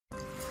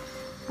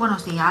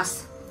Buenos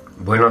días.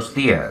 Buenos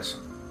días.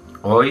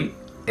 Hoy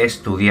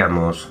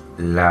estudiamos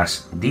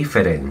las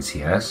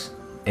diferencias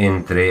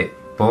entre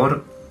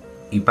por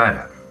y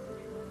para.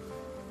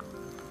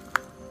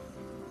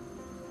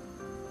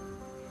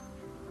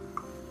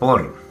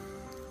 Por.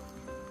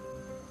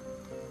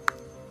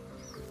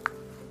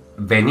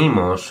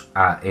 Venimos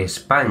a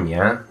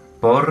España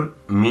por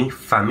mi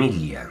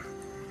familia.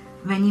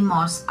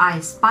 Venimos a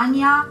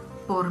España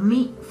por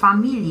mi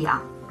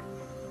familia.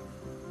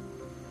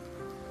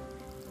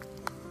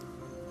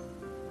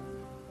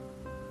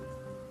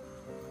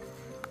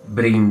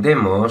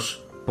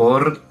 Brindemos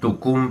por tu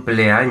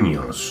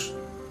cumpleaños.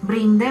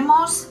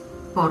 Brindemos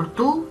por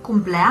tu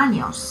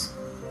cumpleaños.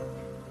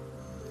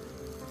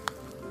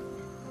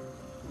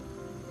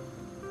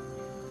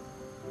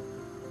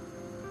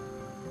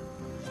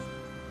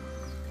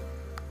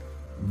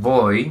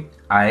 Voy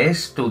a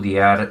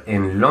estudiar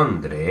en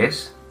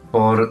Londres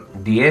por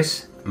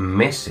 10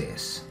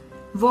 meses.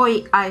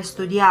 Voy a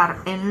estudiar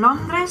en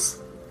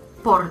Londres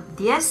por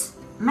 10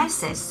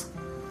 meses.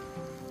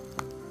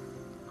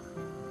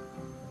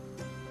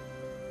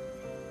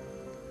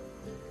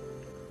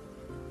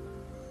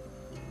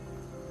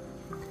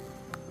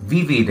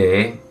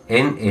 Viviré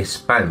en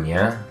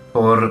España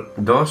por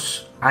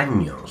 2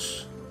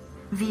 años.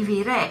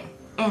 Viviré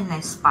en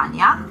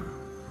España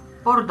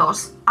por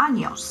 2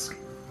 años.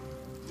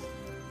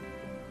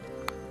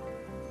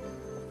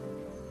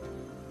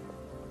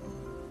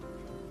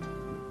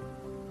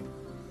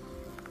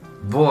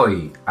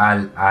 Voy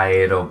al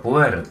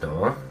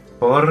aeropuerto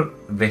por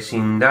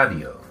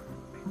vecindario.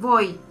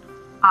 Voy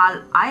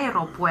al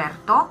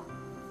aeropuerto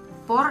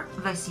por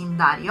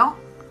vecindario.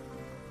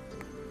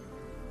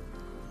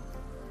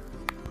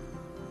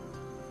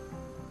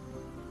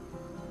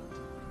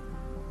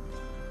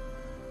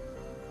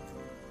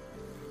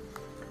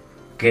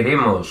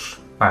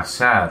 Queremos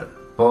pasar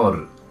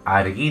por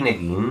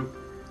Arguineguín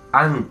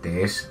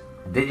antes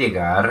de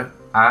llegar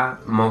a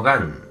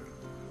Mogán.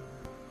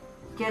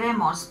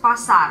 Queremos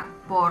pasar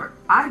por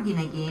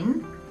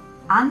Arguineguín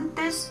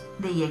antes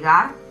de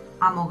llegar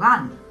a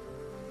Mogán.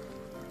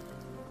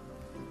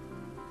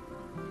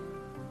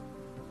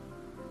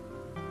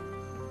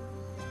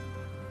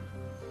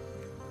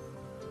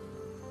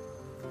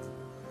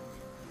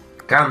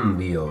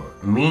 Cambio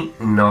mi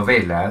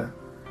novela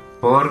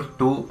por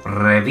tu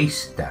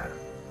revista.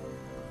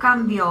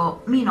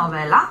 Cambio mi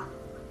novela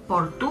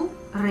por tu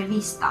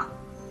revista.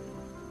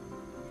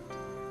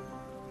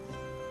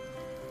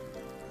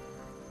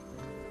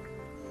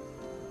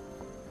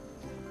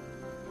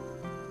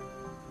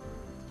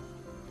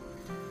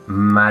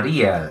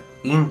 María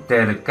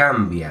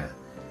intercambia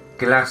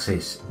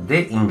clases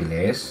de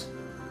inglés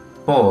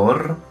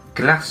por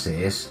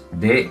clases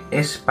de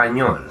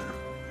español.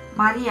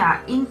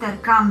 María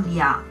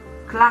intercambia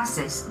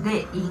clases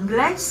de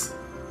inglés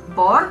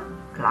por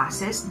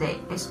clases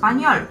de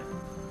español.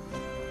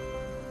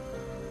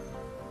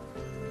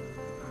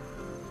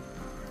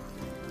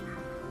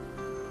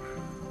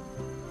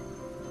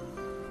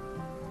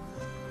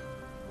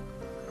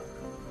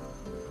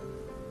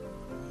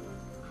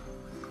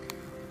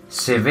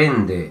 Se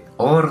vende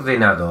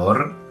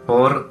ordenador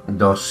por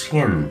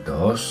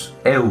 200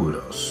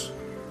 euros.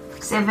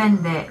 Se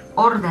vende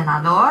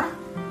ordenador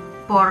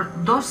por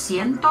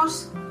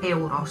 200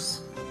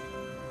 euros.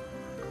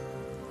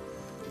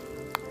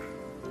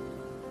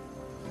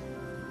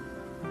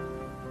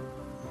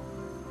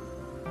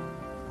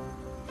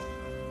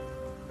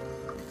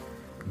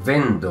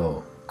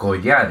 Vendo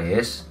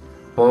collares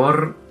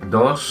por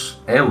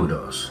 2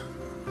 euros.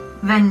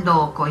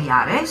 Vendo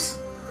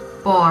collares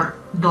por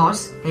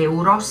 2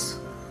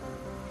 euros.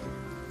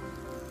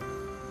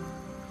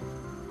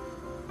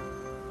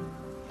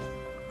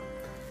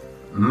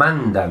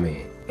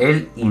 Mándame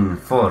el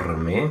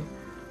informe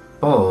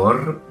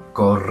por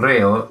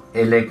correo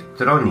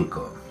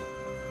electrónico.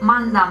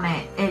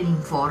 Mándame el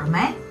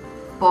informe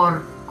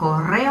por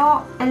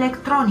correo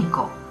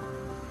electrónico.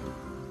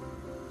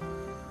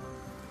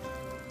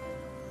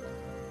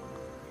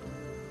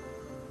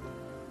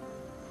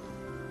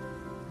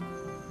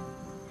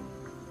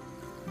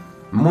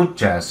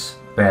 Muchas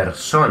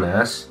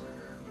personas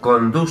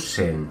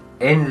conducen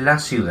en la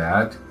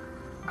ciudad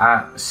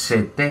a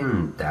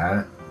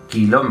 70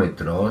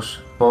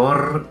 kilómetros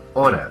por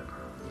hora.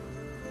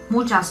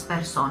 Muchas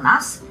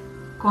personas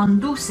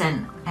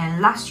conducen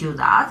en la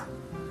ciudad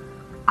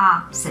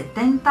a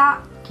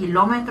 70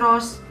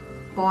 kilómetros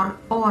por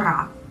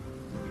hora.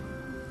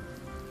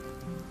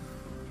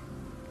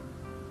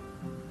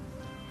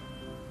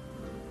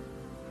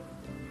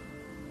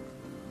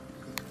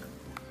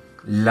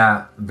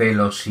 La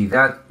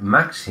velocidad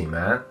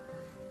máxima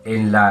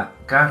en la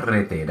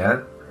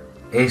carretera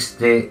es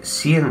de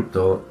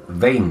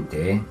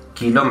 120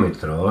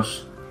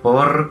 kilómetros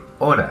por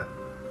hora.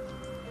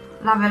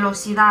 La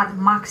velocidad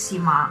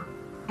máxima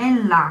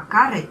en la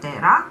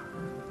carretera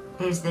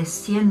es de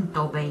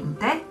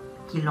 120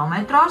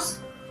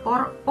 kilómetros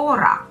por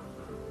hora.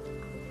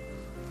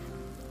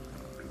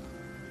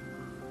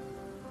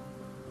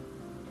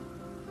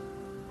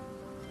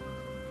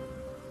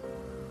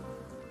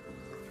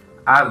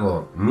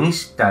 Hago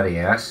mis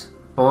tareas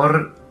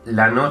por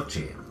la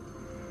noche.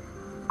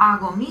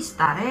 Hago mis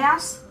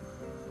tareas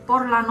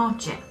por la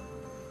noche.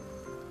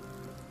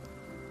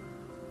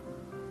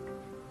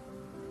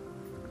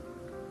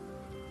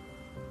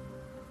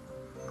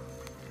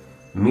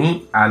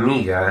 Mi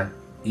amiga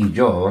y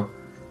yo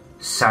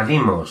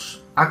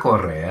salimos a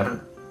correr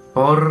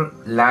por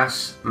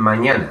las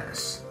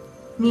mañanas.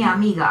 Mi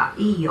amiga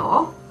y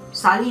yo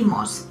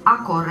salimos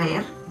a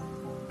correr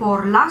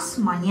por las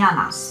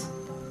mañanas.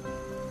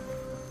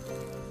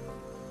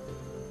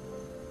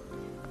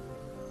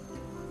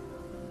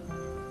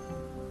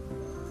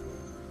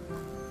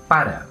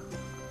 Para.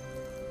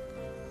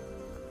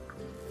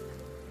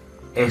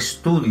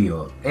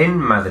 Estudio en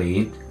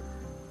Madrid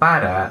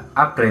para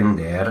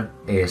aprender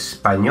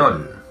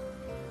español.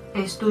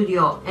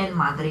 Estudio en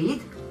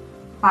Madrid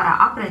para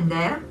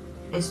aprender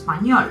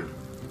español.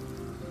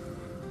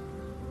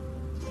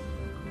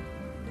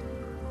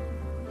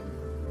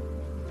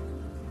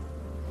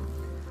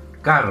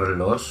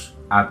 Carlos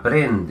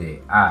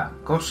aprende a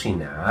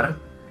cocinar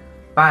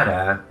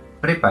para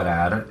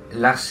preparar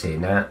la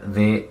cena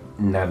de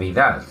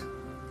Navidad.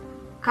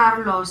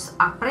 Carlos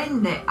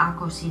aprende a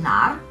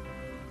cocinar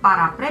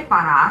para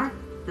preparar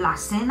la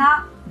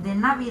cena de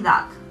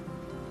Navidad.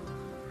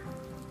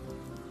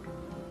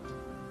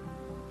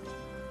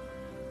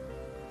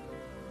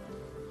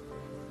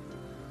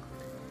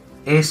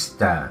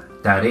 Esta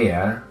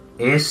tarea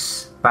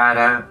es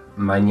para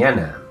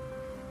mañana.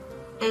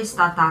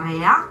 Esta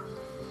tarea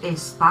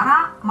es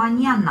para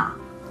mañana.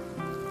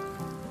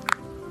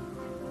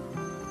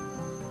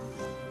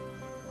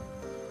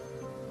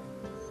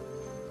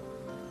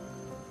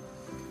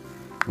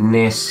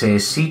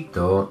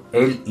 Necesito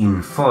el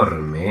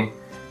informe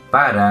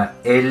para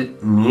el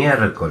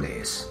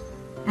miércoles.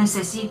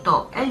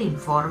 Necesito el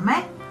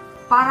informe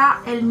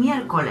para el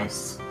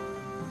miércoles.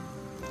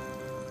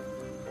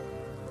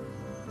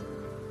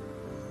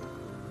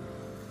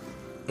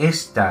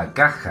 Esta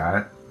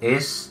caja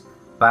es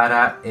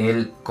para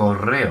el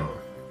correo.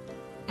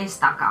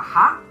 Esta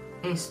caja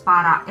es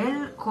para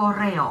el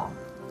correo.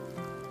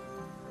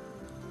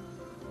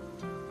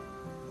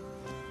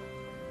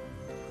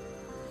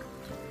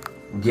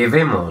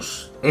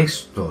 Llevemos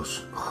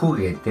estos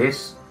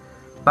juguetes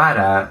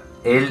para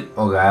el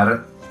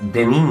hogar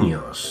de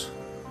niños.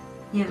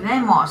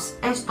 Llevemos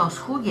estos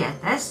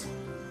juguetes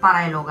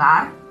para el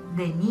hogar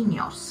de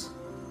niños.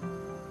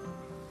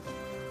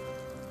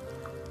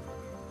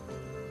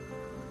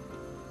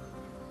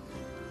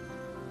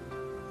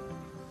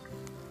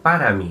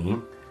 Para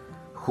mí,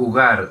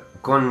 jugar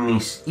con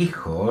mis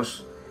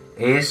hijos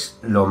es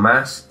lo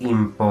más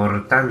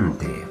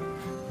importante.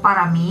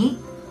 Para mí,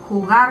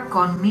 jugar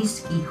con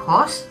mis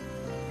hijos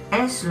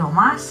es lo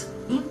más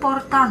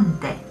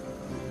importante.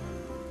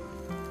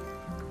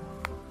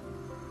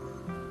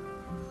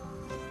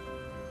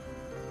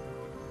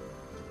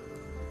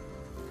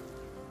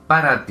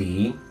 Para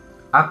ti,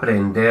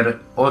 aprender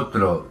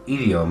otro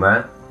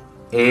idioma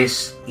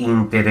es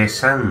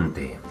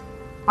interesante.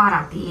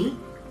 Para ti,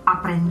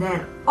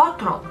 aprender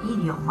otro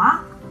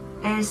idioma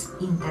es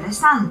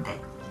interesante.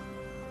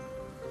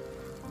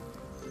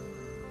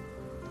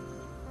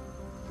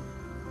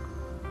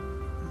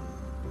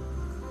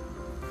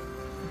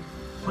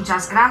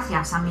 Muchas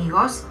gracias,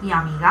 amigos y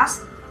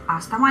amigas.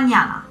 Hasta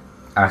mañana.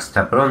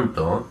 Hasta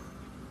pronto.